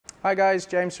Hi guys,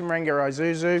 James from Rangiora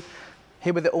Isuzu,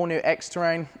 here with the all-new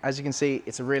X-Terrain. As you can see,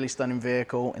 it's a really stunning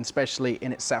vehicle, and especially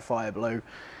in its sapphire blue.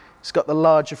 It's got the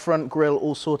larger front grille,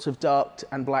 all sort of darked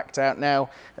and blacked out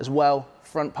now, as well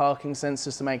front parking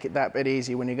sensors to make it that bit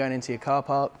easier when you're going into your car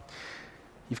park.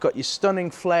 You've got your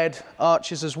stunning flared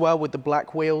arches as well with the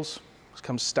black wheels, which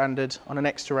comes standard on an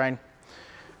X-Terrain.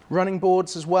 Running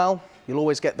boards as well, you'll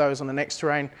always get those on an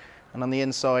X-Terrain, and on the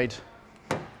inside,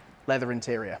 leather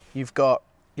interior. You've got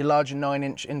your larger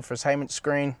 9-inch infotainment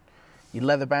screen, your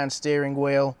leather-bound steering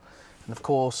wheel, and of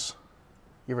course,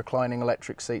 your reclining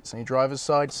electric seats on your driver's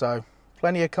side. So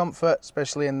plenty of comfort,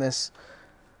 especially in this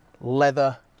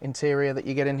leather interior that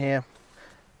you get in here.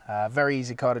 Very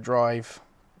easy car to drive,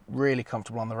 really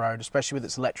comfortable on the road, especially with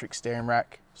its electric steering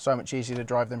rack. So much easier to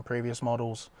drive than previous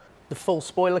models. The full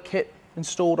spoiler kit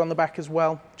installed on the back as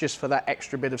well, just for that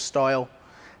extra bit of style,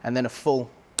 and then a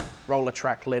full roller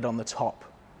track lid on the top.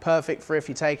 Perfect for if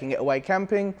you're taking it away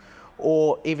camping,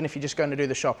 or even if you're just going to do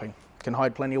the shopping. You can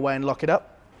hide plenty away and lock it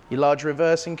up. Your large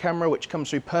reversing camera, which comes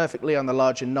through perfectly on the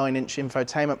larger 9-inch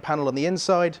infotainment panel on the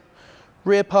inside.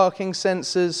 Rear parking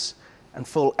sensors and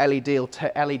full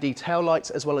LED tail lights,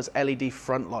 as well as LED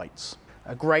front lights.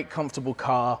 A great comfortable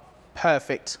car,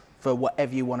 perfect for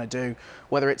whatever you want to do,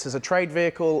 whether it's as a trade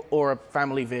vehicle or a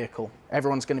family vehicle.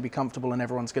 Everyone's going to be comfortable and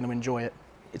everyone's going to enjoy it.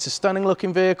 It's a stunning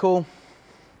looking vehicle.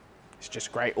 It's just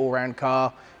a great all-round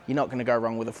car. You're not going to go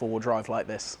wrong with a four-wheel drive like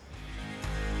this.